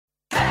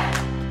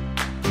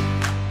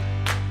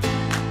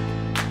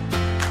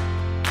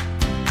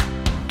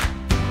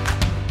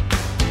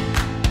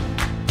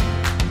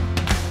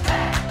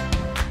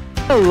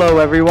Hello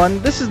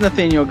everyone, this is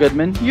Nathaniel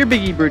Goodman, your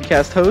Big E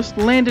Broadcast host,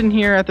 landing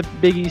here at the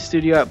Big E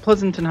studio at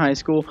Pleasanton High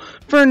School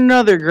for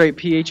another great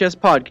PHS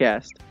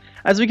podcast.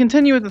 As we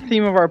continue with the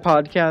theme of our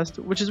podcast,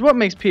 which is what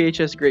makes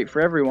PHS great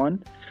for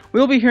everyone,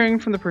 we'll be hearing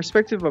from the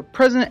perspective of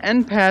present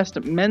and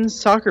past men's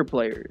soccer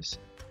players.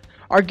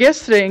 Our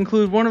guests today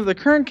include one of the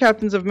current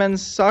captains of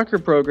men's soccer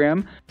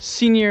program,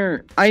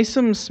 senior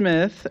Isom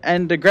Smith,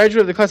 and a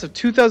graduate of the class of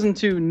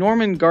 2002,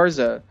 Norman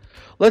Garza.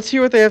 Let's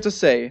hear what they have to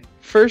say.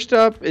 First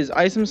up is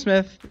Isom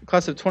Smith,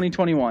 class of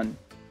 2021.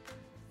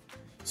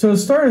 So to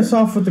start us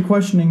off with the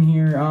questioning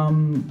here, how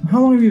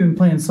long have you been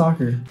playing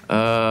soccer?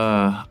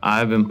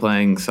 I've been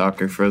playing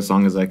soccer for as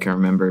long as I can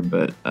remember,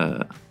 but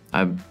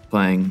I'm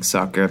playing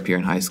soccer up here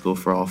in high school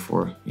for all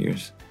 4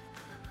 years.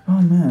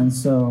 Oh man,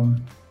 so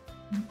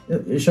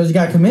it shows you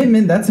got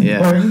commitment. That's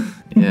important.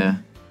 Yeah.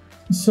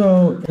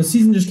 So the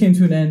season just came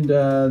to an end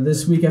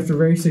this week after a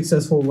very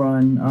successful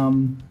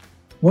run.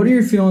 What are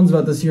your feelings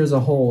about this year as a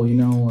whole?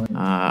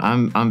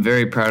 I'm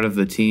very proud of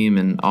the team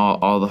and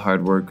all the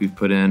hard work we've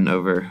put in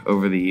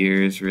over the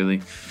years,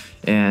 really,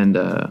 and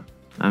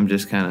I'm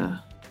just kind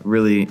of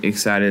really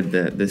excited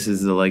that this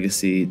is the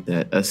legacy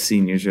that us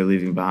seniors are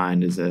leaving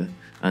behind as a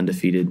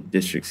undefeated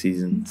district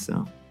season.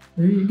 So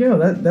there you go.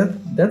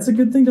 That's a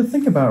good thing to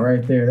think about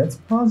right there. That's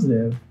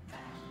positive.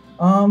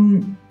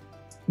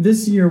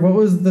 This year, what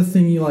was the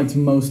thing you liked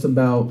most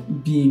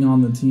about being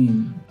on the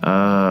team?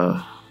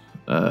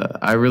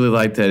 I really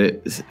like that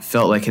it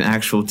felt like an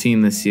actual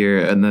team this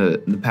year. In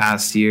the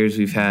past years,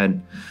 we've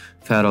had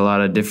a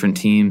lot of different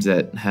teams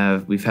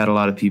we've had a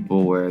lot of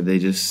people where they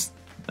just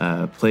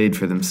played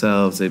for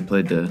themselves. They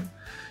played to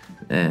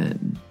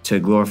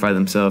glorify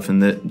themselves.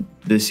 And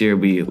this year,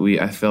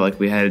 I felt like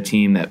we had a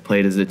team that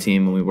played as a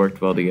team and we worked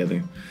well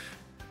together.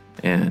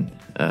 And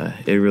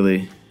it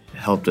really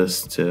helped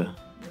us to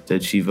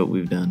achieve what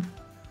we've done.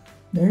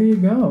 There you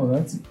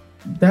go.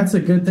 That's a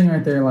good thing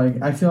right there.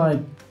 Like, I feel like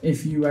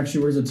if you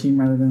actually work as a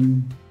team rather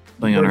than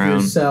playing on our own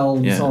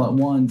yourselves all at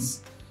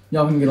once,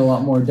 y'all can get a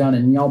lot more done,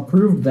 and y'all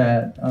proved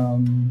that.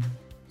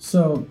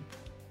 So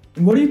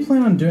what do you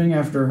plan on doing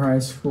after high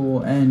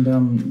school,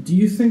 and do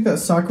you think that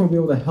soccer will be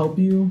able to help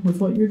you with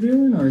what you're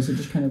doing, or is it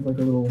just kind of like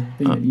a little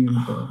thing that you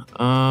enjoy?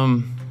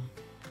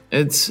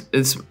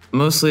 It's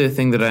mostly a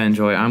thing that I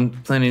enjoy. I'm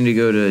planning to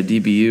go to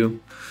DBU,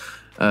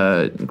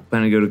 planning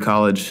to go to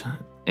college,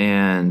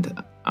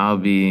 and I'll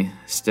be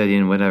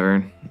studying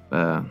whatever.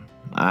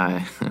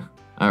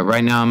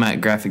 Right now I'm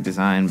at graphic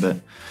design, but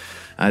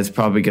it's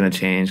probably going to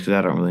change because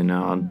I don't really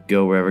know. I'll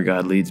go wherever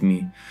God leads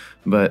me.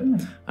 But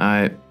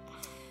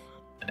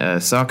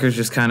soccer's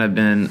just kind of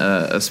been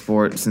a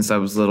sport since I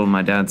was little.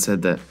 My dad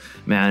said that,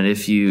 man,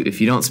 if you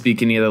don't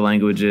speak any other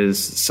languages,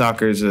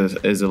 soccer is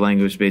a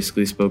language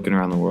basically spoken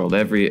around the world.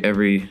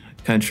 Every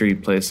country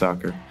plays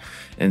soccer,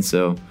 and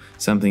so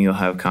something you'll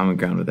have common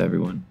ground with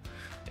everyone.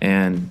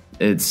 And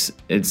it's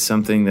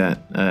something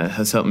that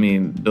has helped me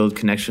build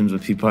connections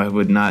with people I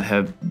would not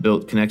have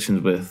built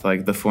connections with,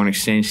 like the foreign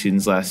exchange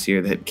students last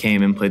year that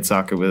came and played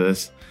soccer with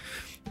us.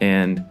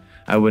 And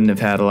I wouldn't have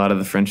had a lot of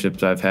the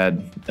friendships I've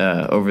had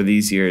over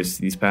these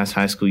past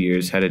high school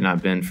years, had it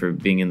not been for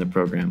being in the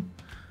program.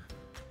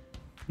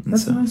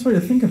 That's a nice way to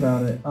think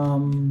about it.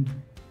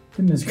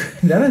 Goodness,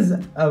 that is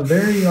a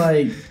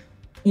very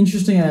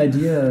interesting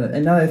idea,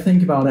 and now that I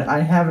think about it,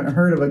 I haven't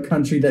heard of a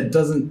country that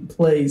doesn't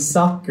play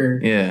soccer.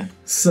 Yeah.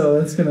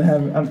 So that's gonna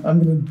have. I'm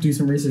gonna do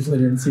some research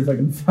later and see if I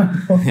can find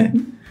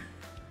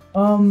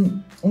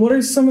one. What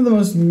are some of the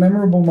most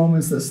memorable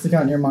moments that stick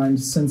out in your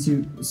mind since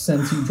you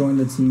joined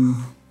the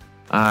team?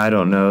 I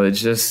don't know. It's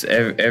just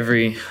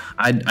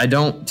I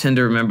don't tend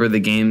to remember the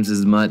games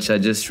as much. I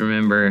just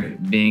remember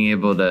being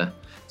able to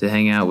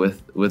hang out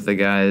with the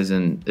guys,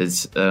 and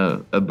it's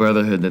a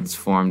brotherhood that's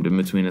formed in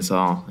between us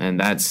all, and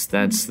that's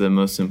the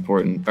most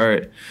important.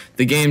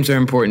 The games are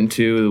important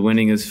too. The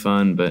winning is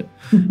fun, but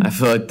I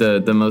feel like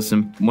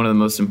one of the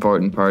most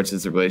important parts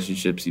is the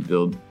relationships you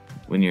build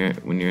when you're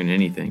in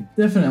anything.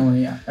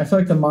 Definitely, I feel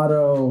like the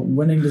motto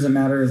 "winning doesn't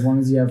matter as long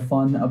as you have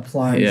fun"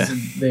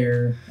 applies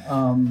there.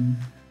 Going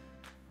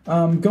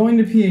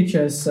to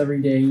PHS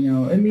every day,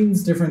 it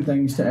means different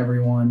things to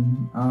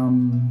everyone.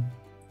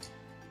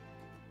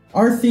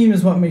 Our theme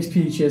is what makes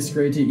PHS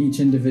great to each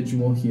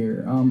individual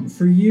here.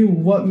 For you,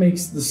 what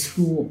makes the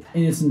school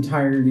in its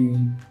entirety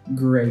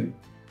great?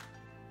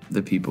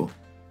 The people.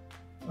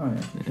 Oh,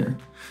 yeah. Sure.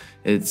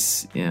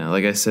 It's,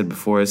 like I said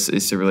before, it's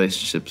the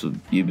relationships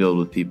you build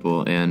with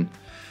people, and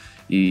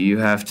you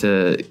have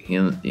to,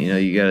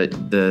 you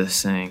got the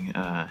saying,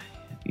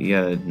 you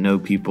got to know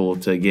people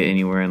to get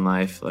anywhere in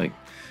life. Like,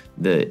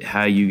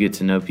 how you get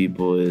to know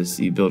people is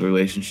you build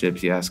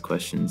relationships, you ask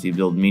questions, you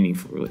build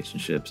meaningful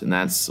relationships, and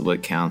that's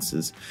what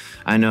counts.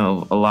 I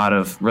know a lot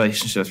of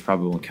relationships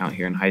probably won't count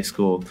here in high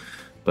school,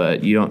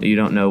 but you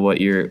don't know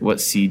what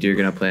seed you're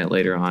going to plant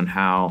later on,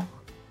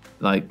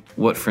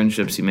 what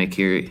friendships you make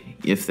here,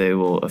 if they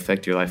will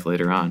affect your life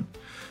later on.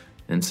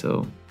 And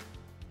so,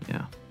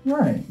 yeah.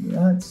 Right.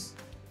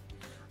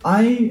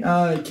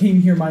 I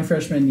came here my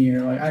freshman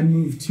year. I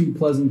moved to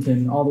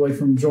Pleasanton all the way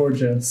from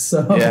Georgia,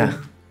 so yeah.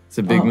 It's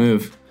a big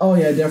move. Oh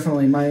yeah,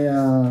 definitely.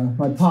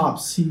 My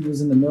pops, he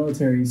was in the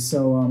military,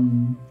 so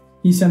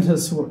he sent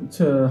us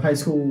to high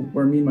school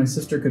where me and my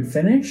sister could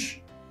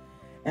finish.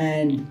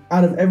 And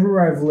out of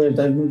everywhere I've lived,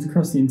 I've moved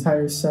across the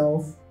entire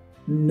South.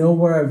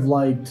 Nowhere I've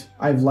liked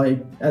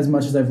as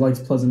much as I've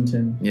liked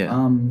Pleasanton.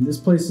 Yeah. This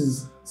place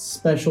is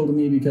special to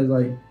me because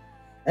like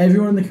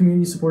everyone in the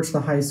community supports the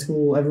high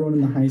school. Everyone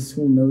in the high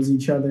school knows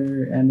each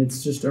other, and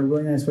it's just a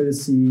really nice way to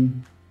see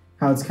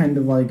how it's kind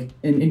of like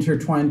an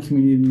intertwined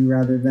community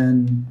rather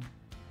than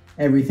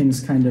everything's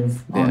kind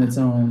of on its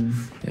own.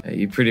 Yeah,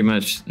 you pretty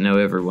much know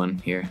everyone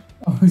here.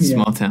 Oh, yeah.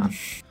 Small town.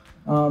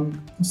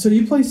 So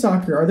you play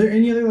soccer. Are there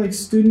any other like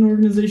student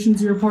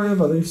organizations you're a part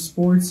of, other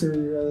sports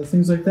or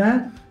things like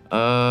that?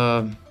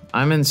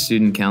 I'm in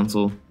student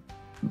council,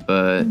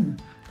 but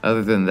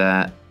other than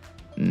that,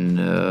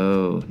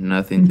 no,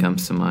 nothing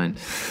comes to mind.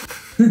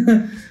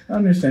 I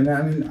understand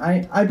that. I mean,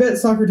 I bet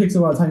soccer takes a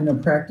lot of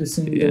time,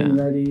 practicing, getting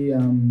ready. I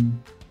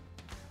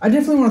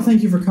definitely want to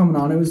thank you for coming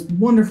on. It was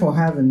wonderful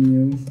having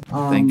you.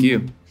 Thank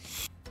you.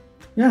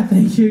 Yeah,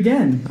 thank you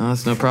again. Oh,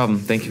 it's no problem.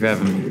 Thank you for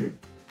having me.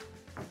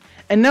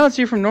 And now let's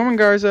hear from Norman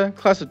Garza,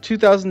 class of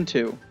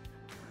 2002.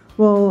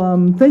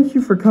 Well, thank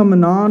you for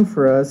coming on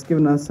for us,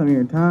 giving us some of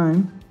your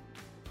time.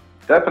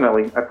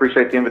 Definitely. I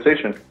appreciate the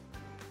invitation.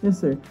 Yes,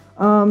 sir.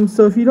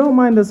 So if you don't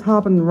mind us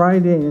hopping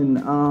right in,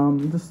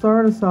 to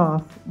start us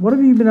off, what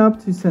have you been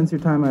up to since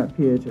your time at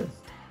PHS?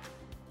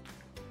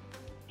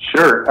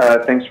 Sure.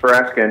 Thanks for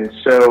asking.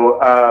 So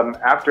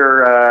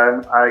after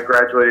I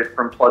graduated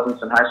from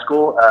Pleasanton High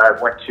School, I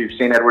went to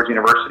St. Edward's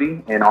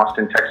University in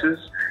Austin, Texas.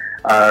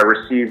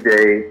 Received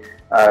a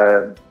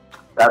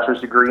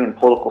bachelor's degree in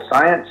political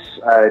science.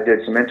 I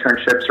did some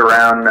internships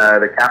around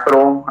the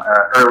Capitol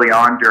early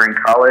on during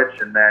college,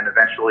 and then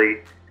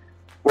eventually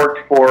worked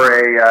for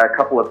a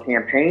couple of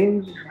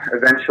campaigns,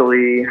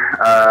 eventually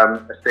a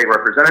state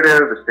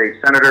representative, a state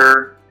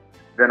senator.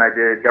 Then I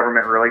did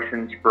government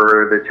relations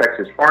for the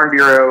Texas Farm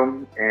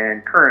Bureau,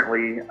 and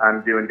currently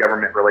I'm doing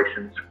government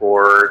relations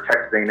for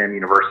Texas A&M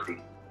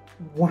University.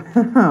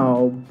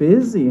 Wow,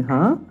 busy,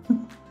 huh?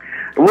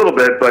 A little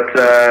bit, but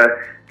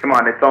come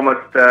on, it's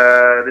almost,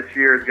 this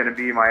year is going to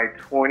be my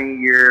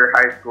 20-year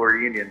high school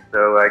reunion,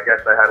 so I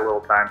guess I had a little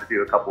time to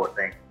do a couple of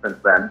things since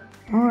then.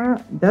 All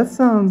right. That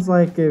sounds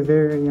like a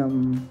very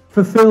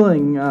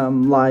fulfilling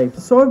life.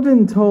 So I've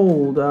been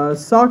told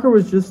soccer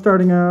was just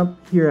starting up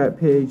here at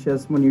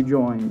PHS when you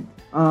joined.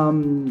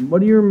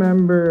 What do you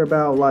remember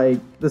about like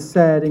the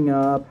setting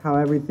up, how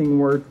everything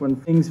worked when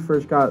things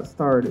first got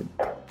started?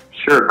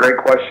 Sure, great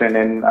question,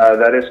 and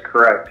that is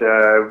correct.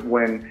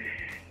 When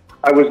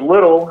I was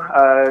little,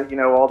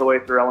 all the way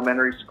through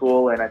elementary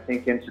school and I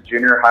think into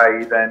junior high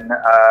even,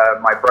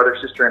 my brother,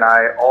 sister, and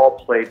I all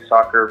played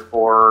soccer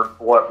for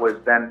what was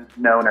then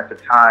known at the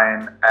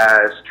time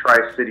as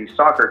Tri-City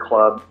Soccer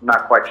Club. I'm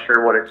not quite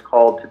sure what it's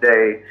called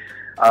today.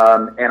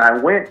 And I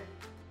went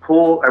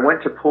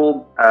to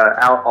pull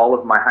out all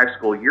of my high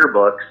school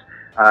yearbooks,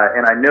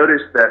 and I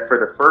noticed that for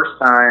the first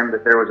time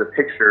that there was a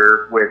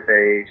picture with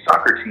a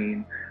soccer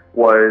team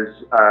was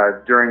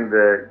during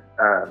the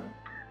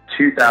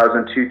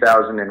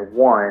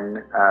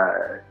 2000-2001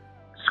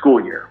 school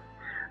year.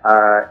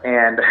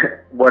 And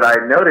what I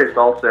noticed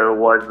also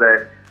was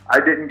that I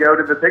didn't go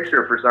to the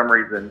picture for some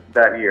reason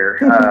that year.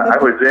 I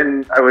was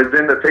in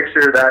the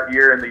picture that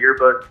year in the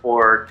yearbook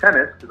for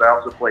tennis, because I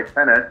also played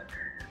tennis,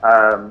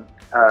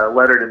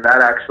 lettered in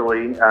that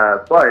actually.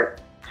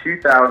 But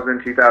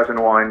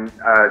 2000-2001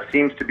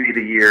 seems to be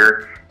the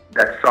year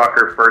that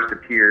soccer first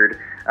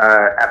appeared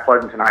at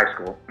Pleasanton High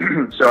School.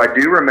 So I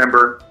do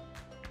remember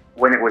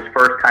when it was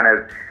first kind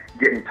of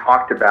getting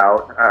talked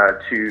about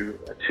to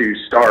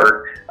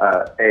start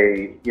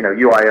a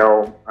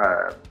UIL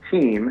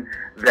team,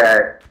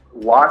 that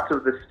lots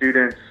of the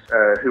students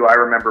who I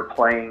remember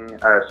playing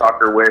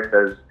soccer with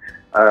as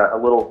a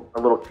little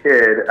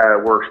kid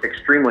were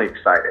extremely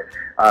excited.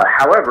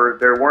 However,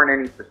 there weren't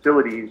any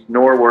facilities,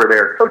 nor were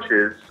there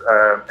coaches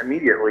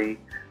immediately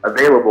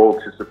available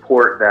to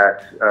support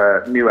that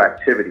new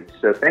activity.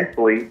 So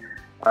thankfully,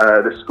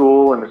 the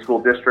school and the school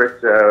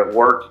district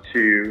worked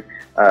to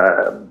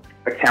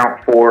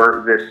account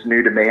for this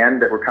new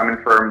demand that were coming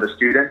from the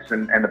students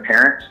and the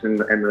parents, and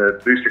the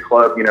Booster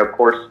Club, of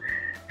course,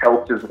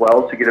 helped as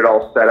well to get it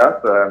all set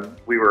up.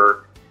 We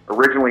were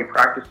originally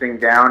practicing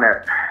down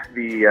at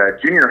the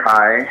junior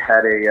high,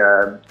 had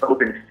a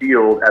open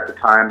field at the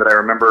time that I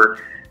remember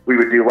we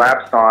would do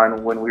laps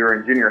on when we were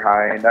in junior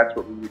high, and that's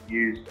what we would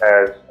use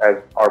as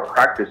our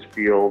practice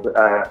field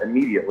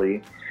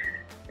immediately.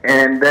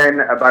 And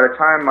then by the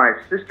time my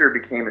sister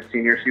became a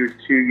senior, she was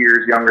 2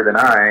 years younger than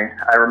I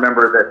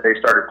remember that they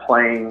started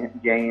playing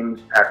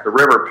games at the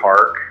river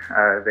park.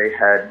 They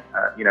had,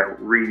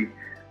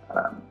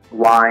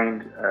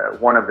 lined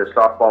one of the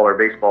softball or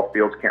baseball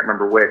fields, can't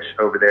remember which,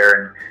 over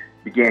there, and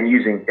began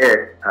using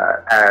it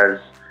as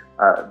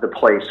the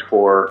place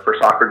for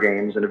soccer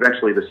games. And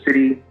eventually the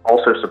city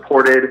also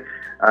supported,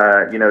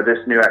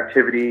 this new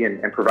activity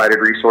and provided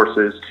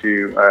resources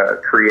to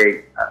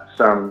create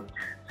some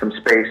some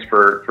space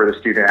for the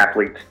student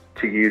athletes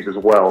to use as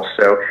well.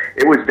 So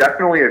it was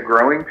definitely a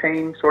growing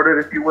pain, sort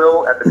of, if you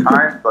will, at the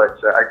time. But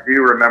I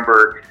do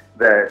remember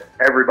that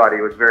everybody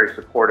was very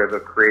supportive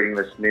of creating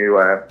this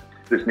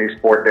new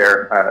sport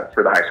there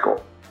for the high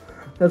school.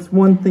 That's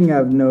one thing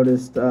I've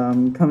noticed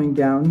coming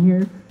down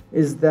here,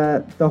 is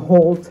that the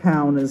whole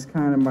town is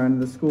kind of behind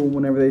the school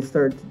whenever they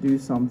start to do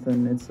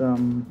something. It's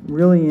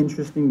really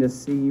interesting to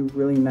see,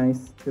 really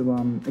nice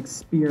to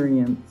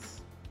experience.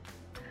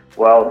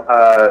 Well,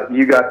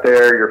 you got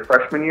there your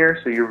freshman year,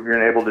 so you've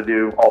been able to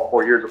do all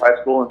 4 years of high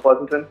school in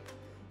Pleasanton?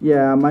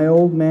 Yeah, my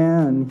old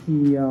man,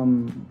 he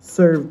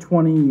served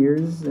 20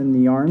 years in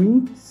the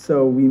Army,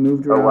 so we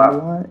moved around a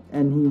lot,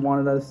 and he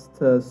wanted us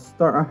to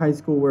start our high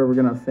school where we're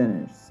going to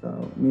finish, so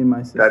me and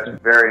my sister.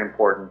 That's very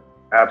important.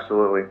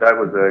 Absolutely. That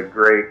was a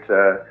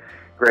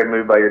great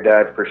move by your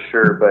dad for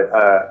sure, but,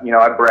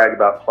 I brag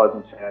about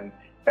Pleasanton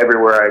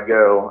everywhere I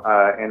go,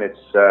 and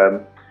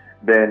it's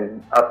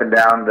been up and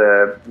down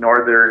the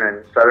northern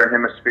and southern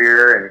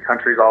hemisphere and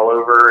countries all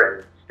over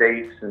and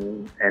states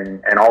and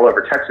all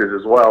over Texas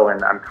as well.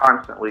 And I'm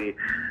constantly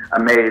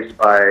amazed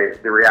by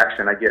the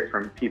reaction I get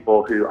from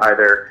people who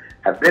either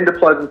have been to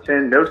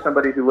Pleasanton, know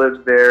somebody who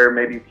lives there,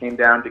 maybe came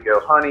down to go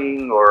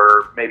hunting,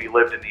 or maybe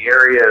lived in the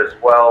area as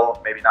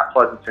well. Maybe not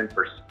Pleasanton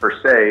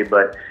per se,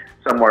 but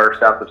somewhere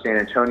south of San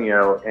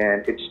Antonio.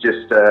 And it's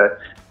just,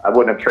 I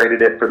wouldn't have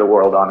traded it for the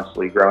world,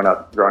 honestly, growing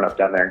up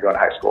down there and going to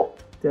high school.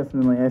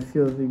 Definitely. I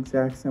feel the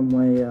exact same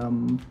way.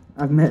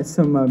 I've met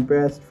some of my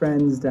best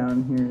friends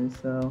down here,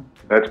 so.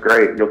 That's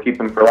great. You'll keep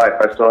them for life.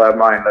 I still have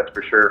mine, that's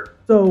for sure.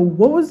 So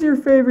what was your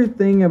favorite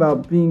thing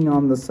about being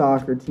on the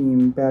soccer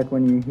team back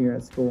when you were here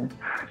at school?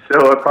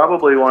 So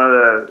probably one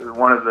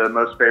of the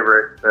most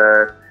favorite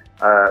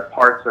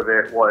parts of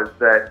it was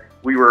that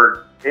we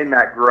were in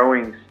that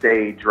growing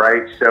stage,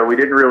 right? So we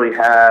didn't really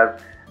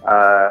have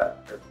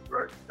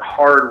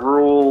hard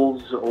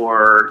rules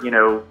or,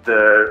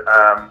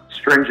 the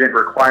stringent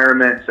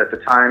requirements at the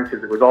time,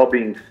 because it was all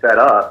being set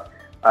up.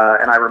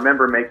 And I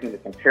remember making the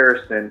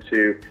comparison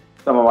to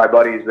some of my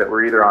buddies that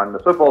were either on the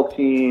football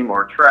team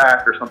or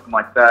track or something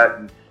like that.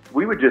 And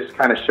we would just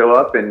kind of show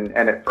up, and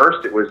at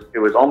first it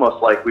was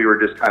almost like we were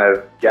just kind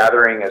of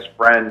gathering as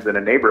friends in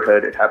a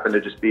neighborhood. It happened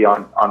to just be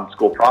on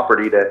school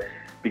property to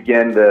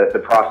begin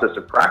the process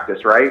of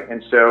practice, right?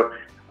 And so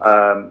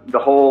the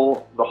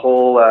whole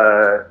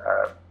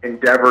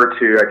endeavor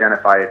to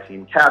identify a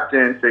team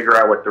captain, figure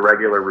out what the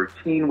regular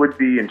routine would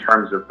be in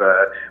terms of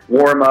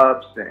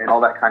warm-ups and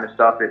all that kind of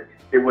stuff.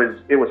 It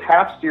was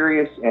half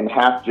serious and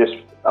half just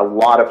a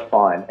lot of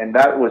fun, and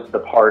that was the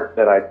part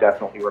that I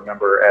definitely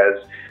remember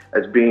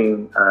as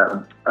being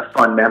a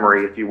fun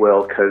memory, if you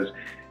will, because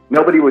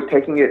nobody was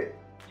taking it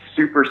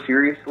super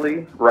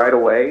seriously right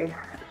away,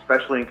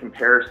 especially in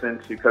comparison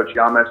to Coach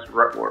Yamas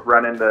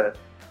running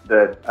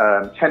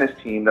the tennis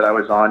team that I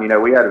was on.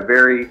 We had a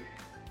very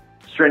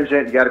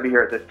stringent, you got to be here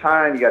at this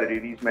time, you got to do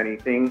these many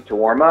things to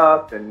warm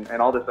up and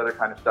all this other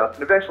kind of stuff.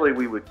 And eventually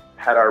we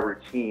had our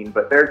routine,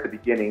 but there at the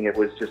beginning it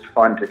was just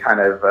fun to kind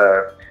of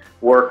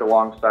work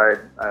alongside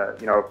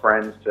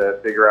friends to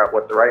figure out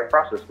what the right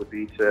process would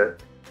be to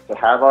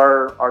have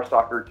our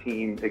soccer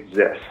team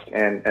exist.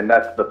 And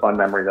that's the fun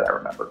memory that I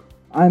remember.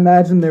 I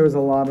imagine there was a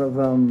lot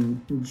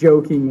of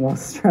joking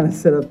whilst trying to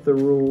set up the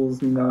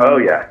rules. Oh,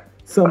 yeah.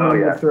 Someone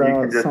would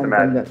throw out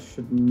something that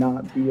should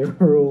not be a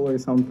rule or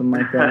something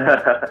like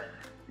that.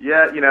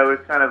 Yeah,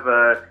 it's kind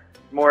of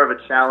more of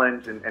a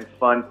challenge and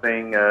fun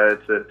thing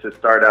to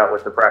start out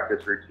with the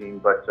practice routine,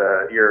 but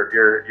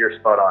you're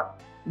spot on.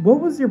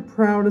 What was your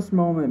proudest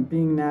moment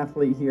being an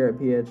athlete here at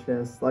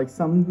PHS? Like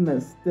something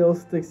that still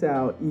sticks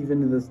out even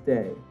to this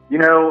day?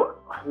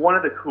 One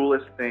of the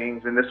coolest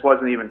things, and this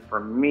wasn't even for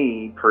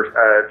me,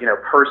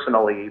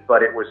 personally,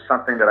 but it was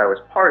something that I was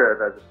part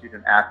of as a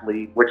student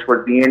athlete, which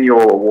was the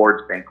annual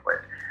awards banquet.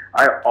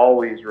 I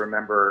always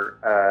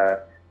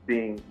remember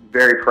being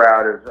very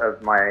proud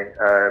of my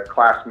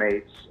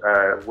classmates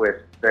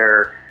with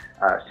their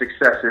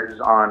successes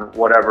on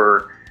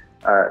whatever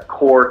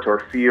court or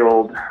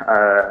field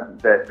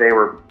that they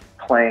were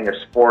playing a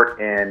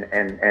sport in,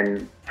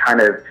 and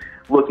kind of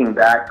looking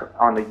back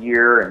on the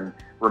year and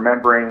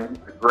remembering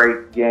a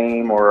great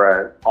game or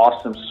an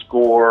awesome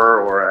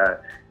score or an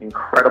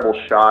incredible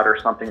shot or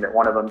something that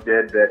one of them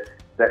did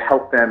that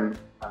helped them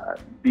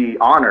be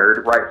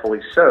honored,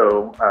 rightfully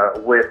so,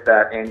 with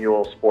that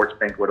annual sports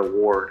banquet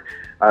award.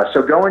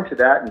 So going to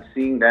that and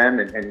seeing them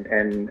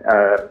and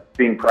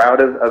being proud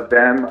of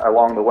them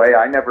along the way.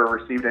 I never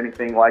received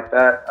anything like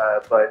that,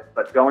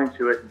 but going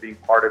to it and being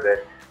part of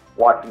it,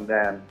 watching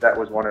them, that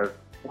was one of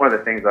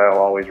the things I'll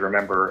always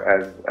remember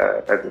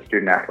as a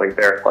student athlete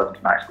there at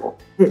Pleasanton High School.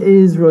 It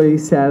is really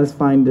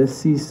satisfying to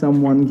see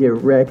someone get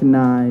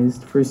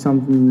recognized for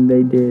something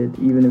they did,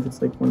 even if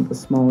it's like one of the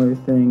smaller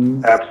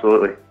things.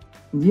 Absolutely.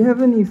 Do you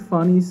have any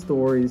funny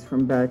stories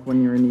from back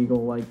when you were an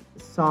Eagle, like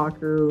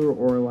soccer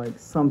or like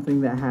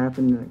something that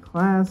happened in a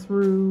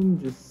classroom,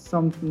 just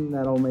something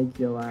that'll make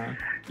you laugh?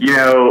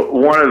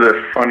 One of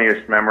the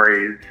funniest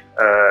memories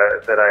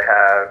that I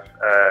have,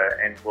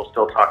 and we'll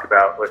still talk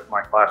about with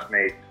my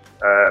classmates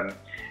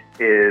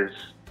is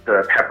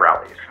the pep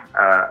rallies.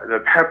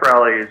 The pep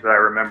rallies that I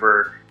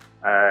remember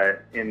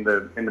in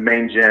the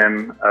main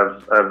gym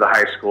of the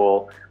high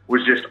school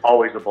was just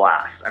always a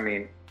blast. I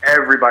mean,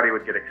 everybody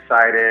would get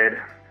excited.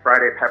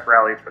 Friday pep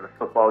rally for the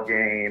football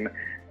game.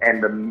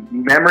 And the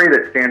memory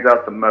that stands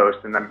out the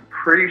most, and I'm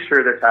pretty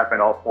sure this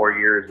happened all 4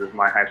 years of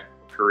my high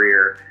school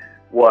career,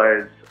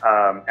 was,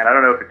 and I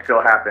don't know if it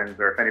still happens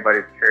or if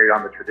anybody's carried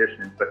on the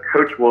tradition, but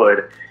Coach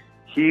Wood,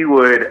 he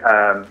would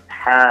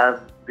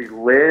have the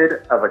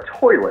lid of a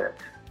toilet,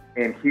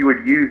 and he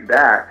would use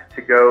that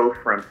to go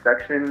from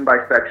section by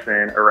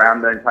section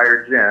around the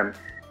entire gym.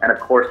 And of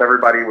course,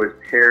 everybody was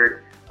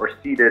paired or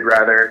seated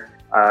rather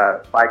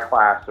by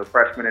class. So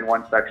freshmen in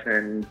one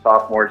section,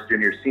 sophomores,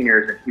 juniors,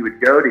 seniors, and he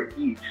would go to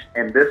each.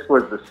 And this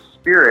was the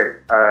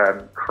spirit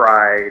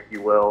cry, if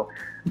you will,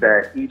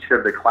 that each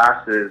of the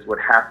classes would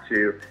have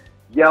to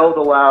yell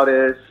the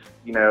loudest,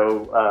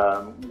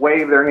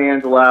 wave their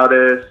hands the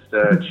loudest,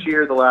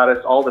 cheer the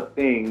loudest, all the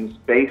things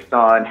based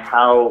on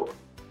how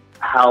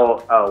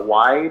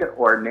wide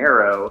or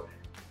narrow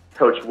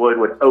Coach Wood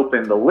would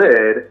open the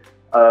lid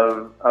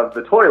of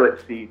the toilet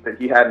seat that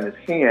he had in his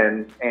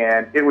hands,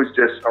 and it was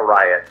just a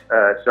riot.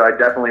 So I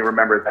definitely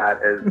remember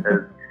that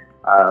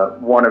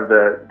as one of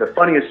the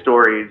funniest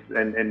stories,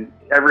 and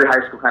every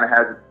high school kind of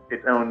has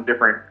its own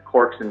different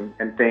quirks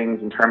and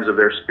things in terms of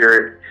their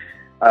spirit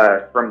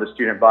from the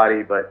student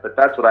body, but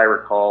that's what I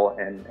recall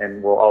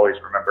and will always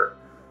remember.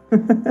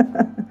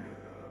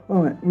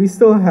 Oh, we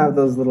still have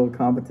those little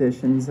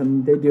competitions,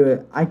 and they do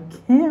it. I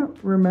can't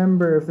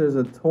remember if there's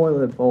a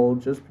toilet bowl,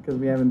 just because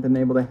we haven't been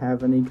able to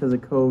have any because of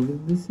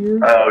COVID this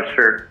year. Oh,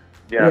 sure.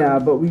 Yeah. Yeah,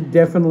 but we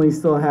definitely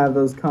still have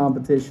those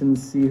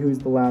competitions, see who's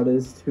the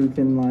loudest, who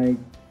can,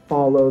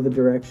 follow the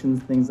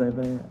directions, things like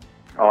that.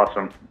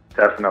 Awesome.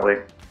 Definitely.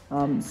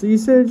 So you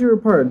said you were a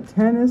part of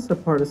tennis, a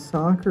part of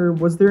soccer.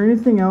 Was there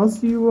anything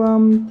else you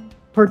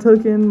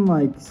partook in,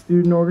 like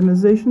student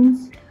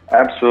organizations?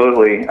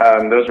 Absolutely.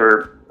 Those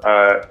are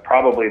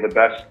probably the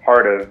best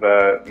part of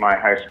my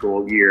high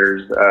school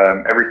years.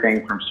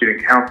 Everything from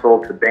student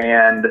council to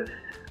band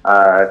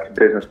to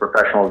Business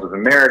Professionals of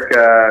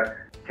America.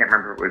 Can't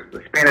remember if it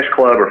was the Spanish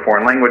club or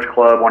foreign language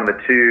club, one of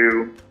the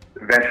two.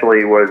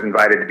 Eventually was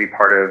invited to be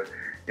part of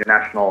the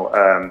National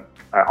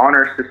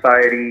Honor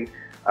Society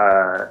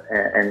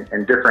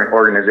and different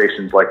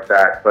organizations like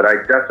that. But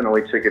I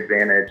definitely took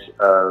advantage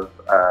of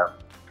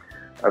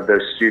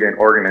those student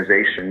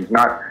organizations.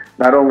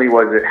 Not only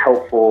was it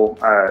helpful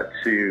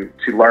to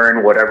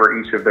learn whatever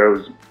each of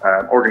those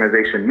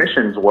organization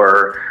missions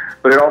were,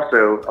 but it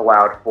also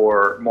allowed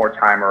for more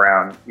time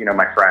around,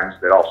 my friends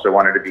that also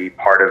wanted to be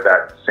part of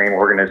that same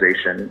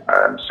organization.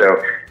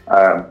 So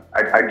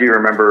I do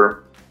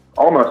remember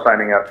almost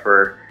signing up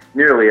for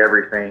nearly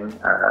everything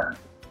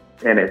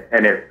in it,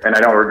 and I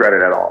don't regret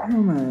it at all. Oh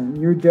man,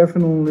 you're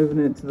definitely living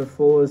it to the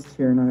fullest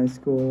here in high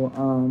school.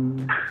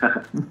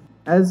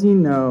 As you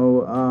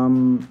know,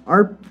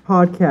 our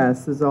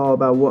podcast is all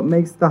about what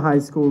makes the high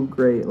school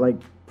great,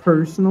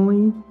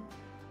 personally.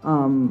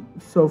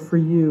 So for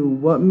you,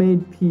 what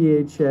made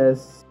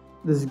PHS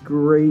this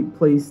great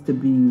place to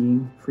be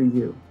for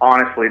you?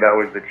 Honestly, that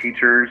was the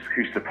teachers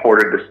who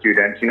supported the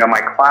students.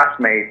 My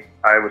classmates,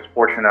 I was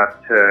fortunate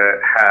enough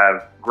to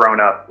have grown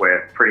up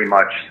with pretty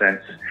much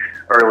since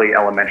early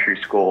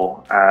elementary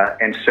school.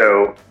 And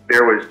so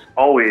there was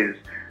always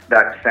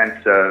that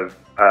sense of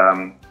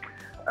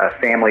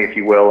family, if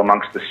you will,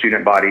 amongst the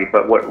student body.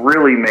 But what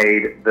really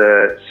made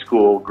the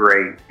school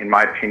great, in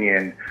my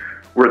opinion,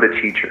 were the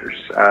teachers.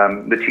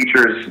 The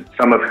teachers,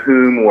 some of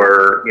whom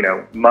were,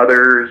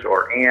 mothers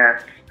or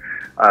aunts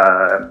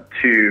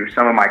to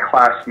some of my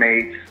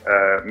classmates,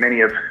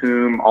 many of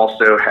whom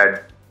also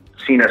had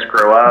seen us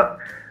grow up,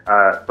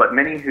 but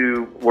many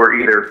who were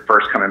either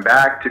first coming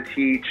back to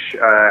teach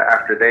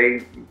after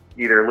they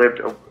either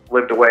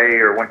lived away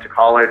or went to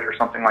college or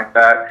something like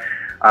that.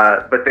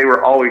 But they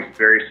were always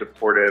very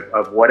supportive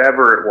of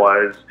whatever it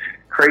was,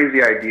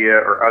 crazy idea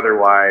or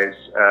otherwise,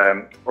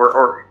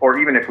 or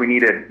even if we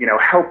needed,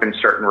 help in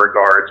certain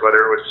regards, whether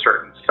it was a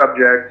certain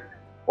subject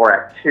or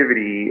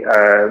activity.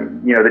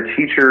 The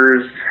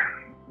teachers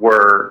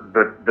were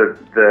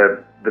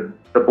the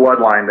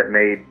bloodline that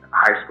made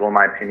high school, in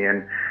my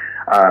opinion,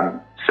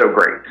 so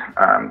great.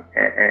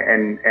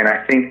 And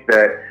I think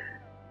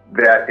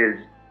that is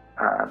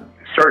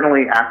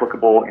certainly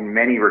applicable in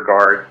many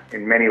regards,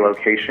 in many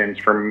locations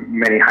for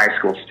many high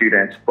school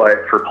students.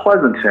 But for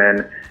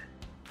Pleasanton,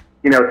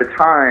 at the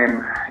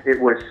time, it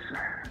was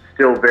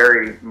still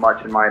very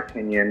much, in my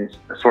opinion,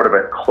 sort of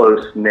a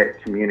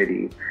close-knit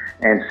community.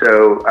 And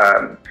so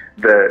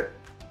the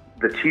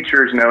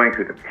teachers knowing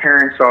who the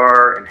parents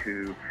are and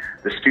who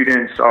the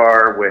students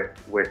are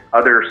with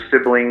other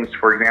siblings.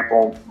 For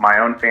example, my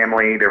own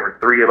family, there were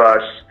 3 of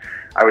us.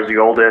 I was the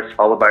oldest,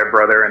 followed by a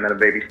brother and then a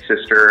baby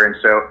sister. And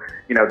so,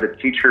 the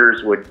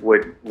teachers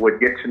would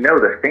get to know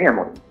the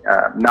family,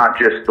 not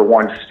just the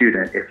one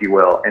student, if you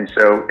will. And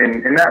so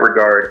in that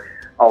regard,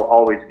 I'll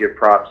always give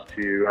props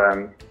to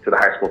the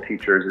high school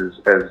teachers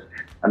as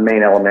a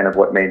main element of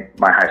what made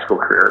my high school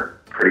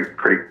career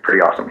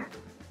pretty awesome.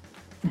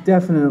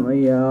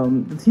 Definitely.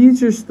 The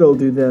teachers still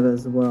do that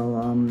as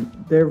well.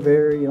 They're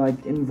very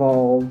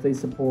involved. They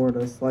support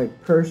us.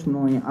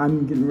 Personally,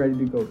 I'm getting ready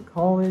to go to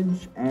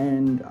college,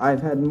 and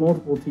I've had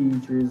multiple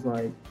teachers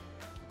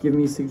give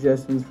me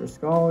suggestions for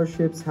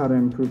scholarships, how to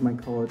improve my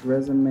college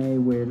resume,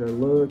 where to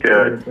look,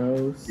 where to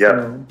go.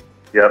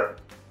 Yep.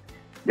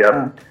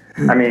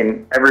 I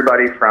mean,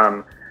 everybody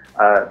from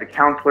the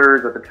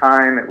counselors at the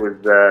time, it was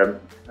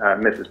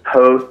Mrs.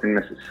 Post and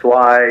Mrs.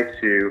 Sly,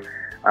 to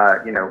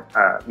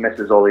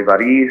Mrs.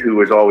 Olivari, who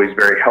was always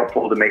very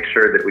helpful to make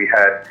sure that we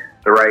had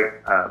the right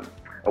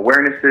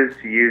awarenesses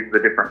to use the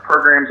different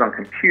programs on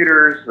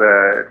computers,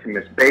 to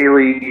Miss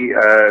Bailey,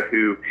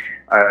 who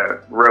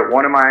wrote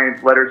one of my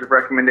letters of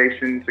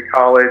recommendation to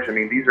college. I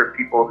mean, these are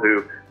people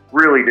who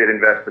really did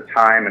invest the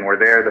time and were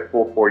there the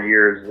full 4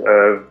 years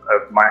of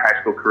my high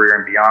school career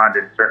and beyond,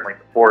 and certainly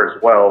before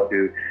as well,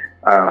 who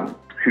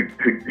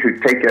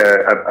take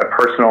a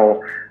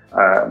personal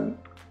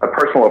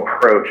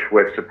approach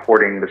with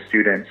supporting the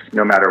students,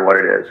 no matter what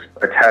it is,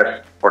 a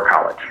test or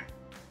college.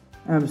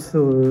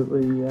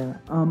 Absolutely, yeah.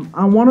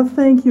 I want to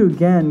thank you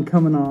again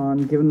coming on,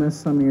 giving us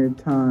some of your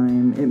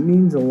time. It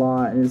means a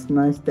lot, and it's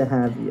nice to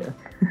have you.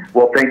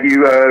 Well, thank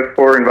you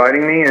for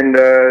inviting me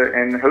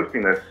and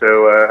hosting this.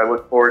 So I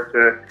look forward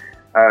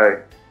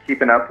to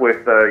keeping up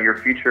with your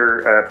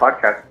future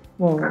podcast.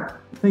 Well,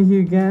 thank you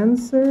again,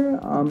 sir.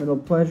 It'll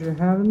pleasure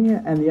having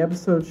you, and the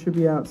episode should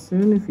be out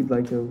soon. If you'd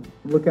like to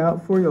look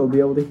out for it, you'll be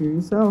able to hear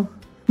yourself.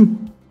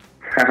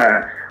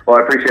 Well,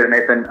 I appreciate it,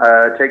 Nathan.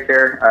 Take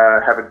care.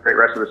 Have a great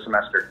rest of the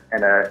semester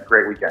and a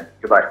great weekend.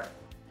 Goodbye.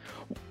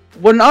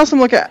 What an awesome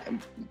look at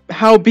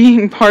how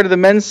being part of the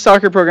men's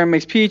soccer program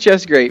makes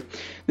PHS great.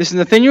 This is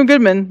Nathaniel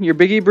Goodman, your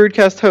Big E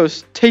Broadcast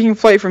host, taking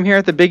flight from here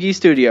at the Big E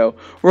studio.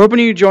 We're hoping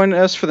you join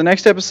us for the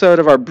next episode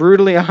of our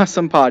brutally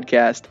awesome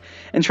podcast.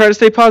 And try to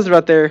stay positive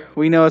out there.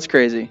 We know it's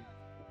crazy.